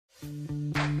Hi,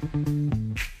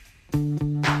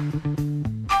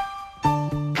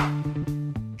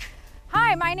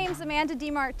 my name is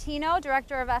DeMartino,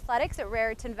 Director of Athletics at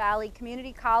Raritan Valley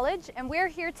Community College, and we're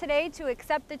here today to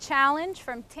accept the challenge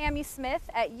from Tammy Smith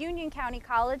at Union County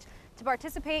College to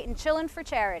participate in Chillin for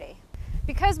Charity.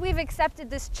 Because we've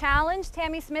accepted this challenge,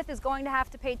 Tammy Smith is going to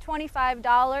have to pay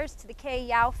 $25 to the K.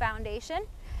 Yao Foundation,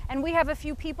 and we have a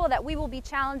few people that we will be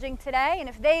challenging today, and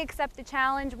if they accept the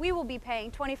challenge, we will be paying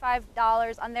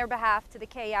 $25 on their behalf to the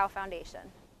K. Yao Foundation.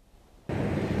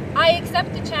 I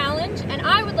accept the challenge, and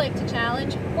I would like to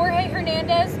challenge Jorge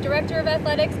Hernandez, Director of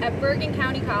Athletics at Bergen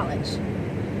County College.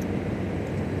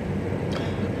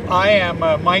 I am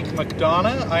Mike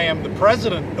McDonough. I am the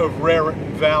president of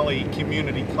Raritan Valley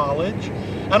Community College,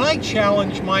 and I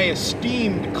challenge my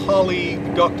esteemed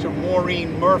colleague, Dr.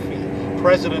 Maureen Murphy,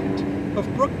 president of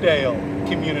Brookdale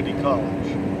Community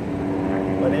College.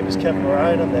 My name is Kevin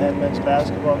Ryan. I'm the head men's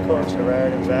basketball coach at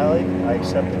Raritan Valley. I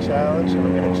accept the challenge, and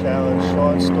I'm going to challenge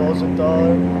Sean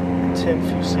Stolzenthaler and Tim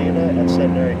Fusina at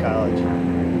Centenary College.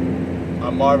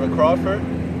 I'm Marvin Crawford,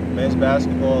 men's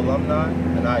basketball alumni,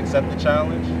 and I accept the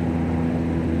challenge.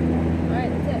 All right,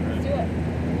 that's it. Let's do it.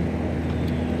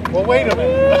 Well, wait a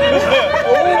minute.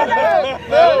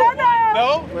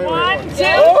 No? Wait. 1, 2,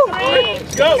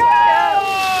 3, go!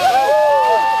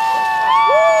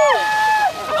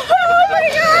 Oh my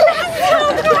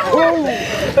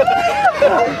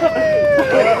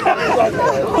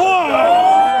God!